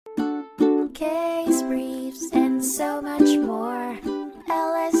case briefs, and so much more.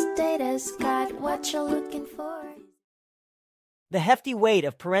 LSData's got what you're looking for. The hefty weight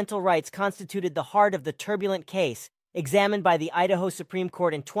of parental rights constituted the heart of the turbulent case examined by the Idaho Supreme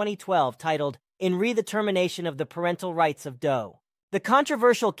Court in 2012 titled, "In Re the Termination of the Parental Rights of Doe." The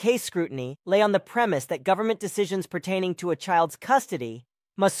controversial case scrutiny lay on the premise that government decisions pertaining to a child's custody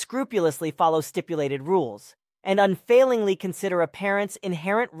must scrupulously follow stipulated rules and unfailingly consider a parent's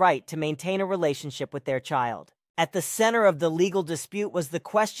inherent right to maintain a relationship with their child. At the center of the legal dispute was the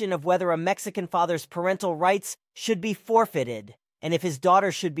question of whether a Mexican father's parental rights should be forfeited, and if his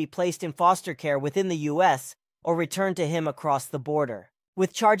daughter should be placed in foster care within the U.S. or returned to him across the border.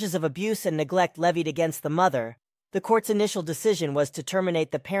 With charges of abuse and neglect levied against the mother, the court's initial decision was to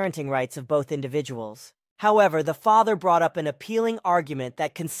terminate the parenting rights of both individuals. However, the father brought up an appealing argument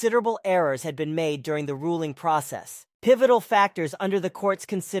that considerable errors had been made during the ruling process. Pivotal factors under the court's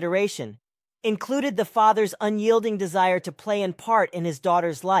consideration included the father's unyielding desire to play a part in his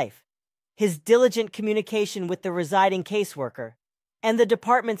daughter's life, his diligent communication with the residing caseworker, and the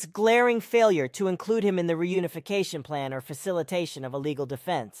department's glaring failure to include him in the reunification plan or facilitation of a legal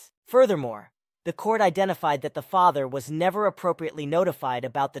defense. Furthermore, the court identified that the father was never appropriately notified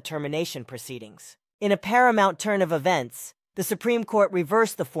about the termination proceedings. In a paramount turn of events, the Supreme Court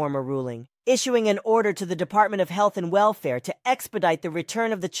reversed the former ruling, issuing an order to the Department of Health and Welfare to expedite the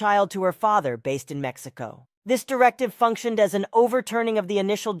return of the child to her father based in Mexico. This directive functioned as an overturning of the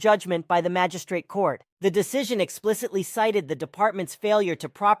initial judgment by the magistrate court. The decision explicitly cited the department's failure to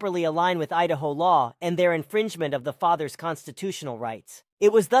properly align with Idaho law and their infringement of the father's constitutional rights.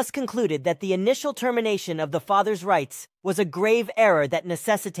 It was thus concluded that the initial termination of the father's rights was a grave error that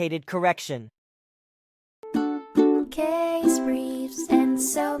necessitated correction. Case briefs, and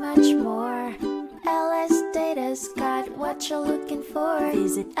so much more. LSData's got what you're looking for.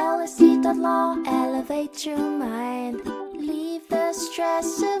 Visit lsd.law, elevate your mind. Leave the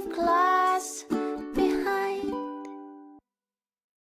stress of class.